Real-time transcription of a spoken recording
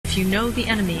If you know the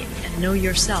enemy and know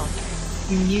yourself,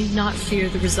 you need not fear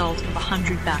the result of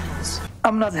 100 battles.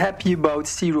 I'm not happy about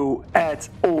Zero at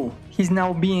all. He's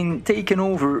now being taken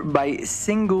over by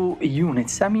single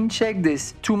units. I mean, check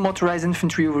this. 2 motorized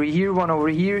infantry over here, 1 over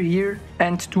here, here,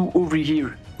 and 2 over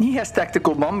here. He has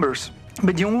tactical bombers,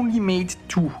 but he only made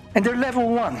 2, and they're level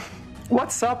 1.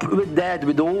 What's up with that,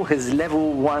 with all his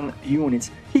level 1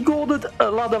 units? He golded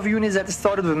a lot of units at the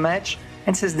start of the match,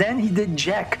 and since then he did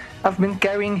jack. I've been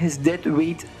carrying his dead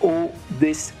weight all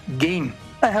this game.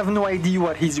 I have no idea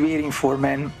what he's waiting for,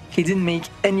 man. He didn't make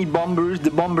any bombers.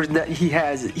 The bombers that he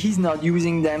has, he's not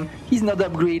using them. He's not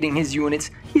upgrading his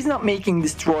units. He's not making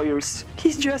destroyers.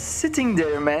 He's just sitting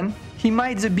there, man. He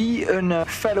might be a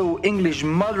fellow English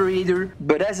moderator,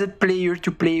 but as a player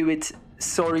to play with,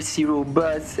 sorry Zero,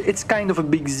 but it's kind of a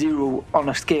big 0 on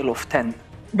a scale of 10.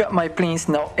 Got my planes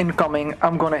now incoming.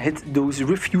 I'm gonna hit those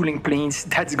refueling planes.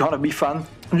 That's gonna be fun.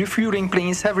 Refueling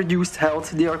planes have reduced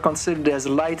health. They are considered as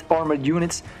light armored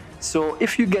units. So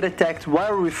if you get attacked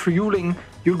while refueling,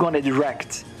 you're gonna get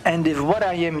wrecked. And if what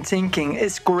I am thinking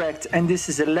is correct and this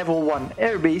is a level 1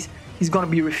 airbase, he's gonna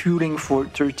be refueling for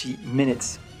 30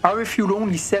 minutes. I refueled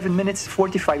only 7 minutes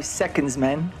 45 seconds,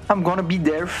 man. I'm gonna be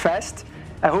there fast.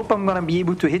 I hope I'm gonna be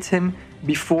able to hit him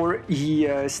before he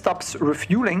stops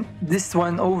refueling. This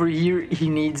one over here, he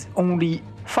needs only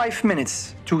 5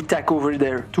 minutes to attack over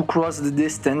there, to cross the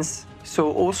distance.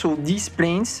 So also these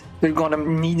planes, they're gonna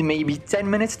need maybe 10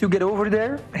 minutes to get over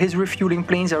there. His refueling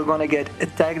planes are gonna get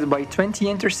attacked by 20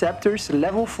 interceptors,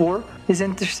 level 4. His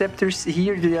interceptors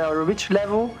here, they are which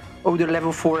level? Oh, they're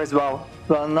level 4 as well.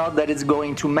 Well, not that it's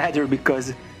going to matter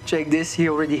because check this, he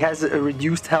already has a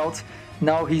reduced health.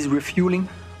 Now he's refueling.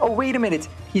 Oh, wait a minute.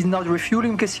 He's not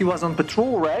refueling because he was on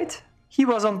patrol, right? He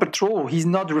was on patrol. He's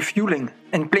not refueling.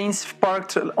 And planes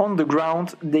parked on the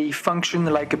ground, they function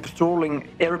like a patrolling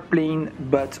airplane,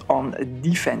 but on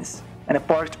defense. And a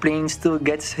parked plane still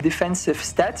gets defensive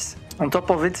stats. On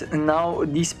top of it, now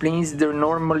these planes, they're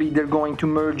going to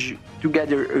merge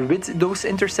together with those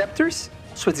interceptors.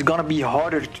 So it's gonna be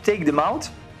harder to take them out.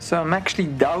 So I'm actually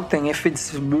doubting if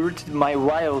it's worth my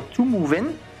while to move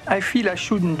in. I feel I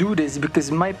shouldn't do this because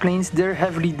my planes, they're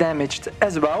heavily damaged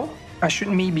as well. I should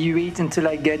maybe wait until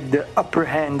I get the upper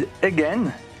hand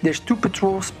again. There's 2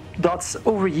 patrol dots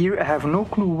over here. I have no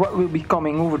clue what will be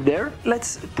coming over there.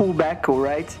 Let's pull back,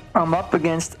 alright? I'm up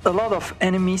against a lot of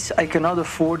enemies. I cannot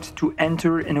afford to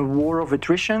enter in a war of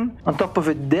attrition. On top of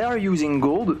it, they are using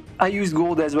gold. I used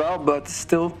gold as well, but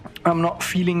still, I'm not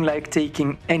feeling like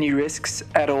taking any risks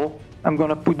at all. I'm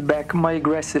gonna put back my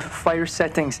aggressive fire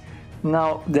settings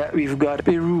now that we've got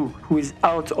Peru, who is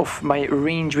out of my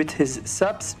range with his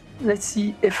subs. Let's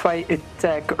see if I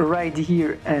attack right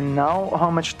here and now,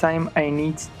 how much time I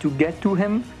need to get to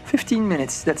him. 15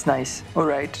 minutes, that's nice.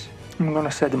 Alright, I'm gonna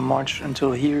set a march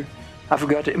until here. I've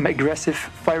got my aggressive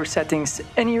fire settings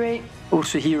anyway.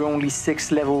 Also here only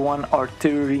 6 level 1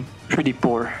 artillery. Pretty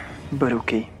poor, but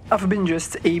okay. I've been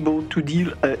just able to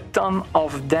deal a ton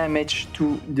of damage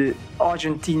to the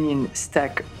Argentinian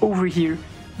stack over here.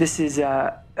 This is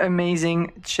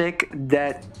amazing. Check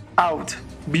that out.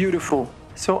 Beautiful.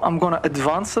 So I'm gonna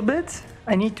advance a bit.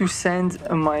 I need to send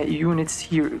my units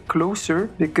here closer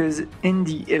because in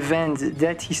the event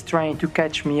that he's trying to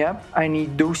catch me up, I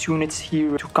need those units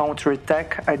here to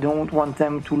counterattack. I don't want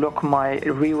them to lock my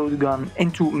railroad gun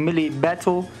into melee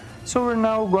battle. So we're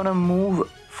now gonna move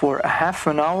for a half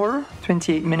an hour,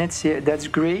 28 minutes. Yeah, that's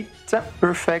great.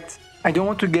 Perfect. I don't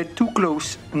want to get too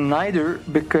close neither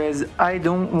because I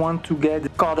don't want to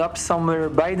get caught up somewhere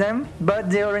by them,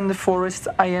 but they are in the forest.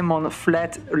 I am on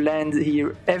flat land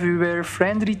here, everywhere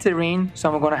friendly terrain,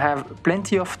 so I'm gonna have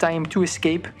plenty of time to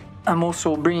escape. I'm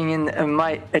also bringing in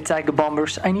my attack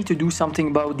bombers. I need to do something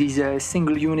about these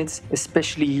single units,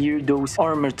 especially here, those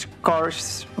armored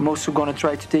cars. I'm also gonna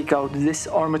try to take out this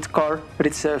armored car, but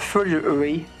it's further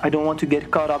away. I don't want to get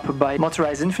caught up by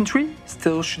motorized infantry.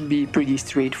 Still should be pretty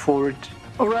straightforward.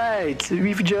 Alright,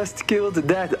 we've just killed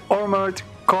that armored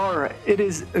car. It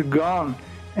is gone.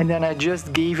 And then I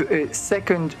just gave a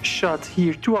second shot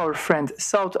here to our friend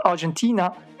South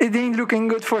Argentina. It ain't looking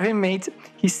good for him, mate.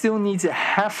 He still needs a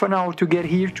half an hour to get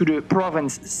here to the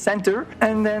province center.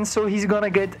 And then so he's gonna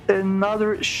get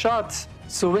another shot.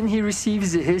 So when he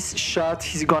receives his shot,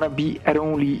 he's gonna be at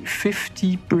only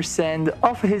 50%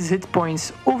 of his hit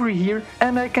points over here.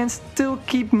 And I can still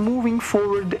keep moving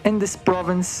forward in this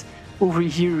province over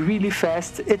here really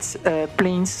fast. It's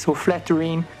plains, so flat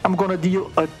terrain. I'm gonna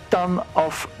deal a ton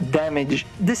of damage.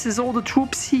 This is all the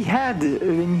troops he had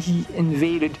when he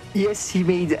invaded. Yes, he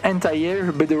made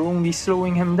anti-air, but they're only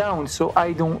slowing him down, so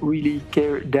I don't really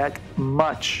care that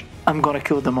much. I'm gonna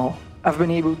kill them all. I've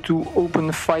been able to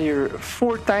open fire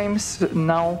 4 times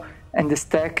now, and the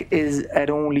stack is at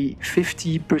only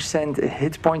 50%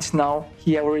 hit points now.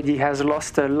 He already has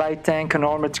lost a light tank, an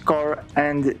armored car,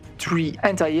 and 3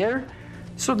 anti-air.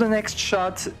 So the next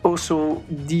shot, also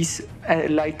these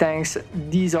light tanks,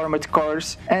 these armored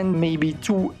cars, and maybe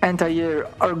 2 anti-air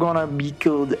are gonna be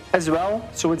killed as well.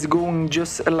 So it's going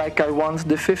just like I want.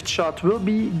 The 5th shot will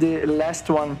be the last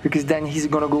one, because then he's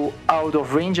gonna go out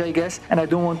of range, I guess. And I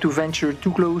don't want to venture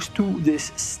too close to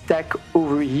this stack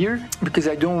over here, because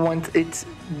I don't want it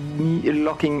me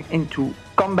locking into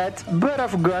combat. But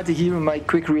I've got here my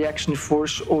quick reaction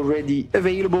force already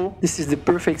available. This is the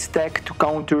perfect stack to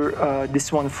counter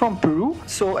this one from Peru.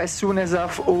 So as soon as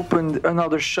I've opened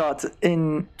another shot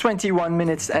in 21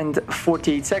 minutes and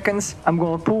 48 seconds, I'm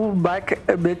gonna pull back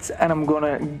a bit and I'm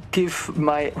gonna give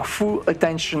my full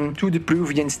attention to the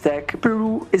Peruvian stack.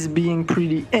 Peru is being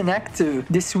pretty inactive.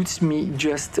 This suits me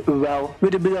just well.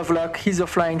 With a bit of luck, he's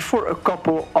offline for a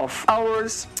couple of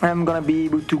hours. I'm gonna be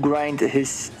able to grind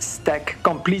his stack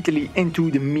completely into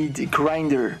the meat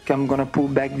grinder. Okay, I'm gonna pull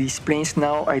back these planes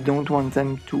now. I don't want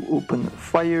them to open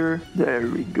fire. There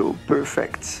we go,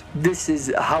 perfect. This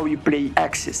is how you play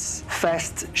Axis.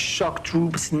 Fast shock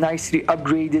troops, nicely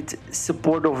upgraded,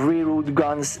 support of railroad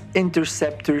guns,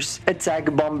 interceptors,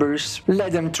 attack bombers.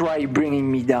 Let them try bringing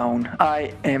me down.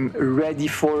 I am ready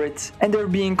for it. And they're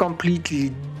being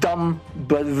completely dumb,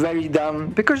 but very dumb,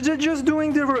 because they're just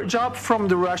doing the job from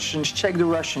the Russians. Check the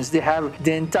Russians. They have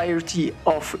the entirety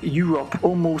of Europe,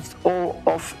 almost all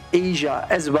of Asia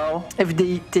as well. If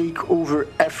they take over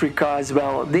Africa as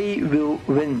well, they will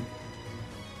win.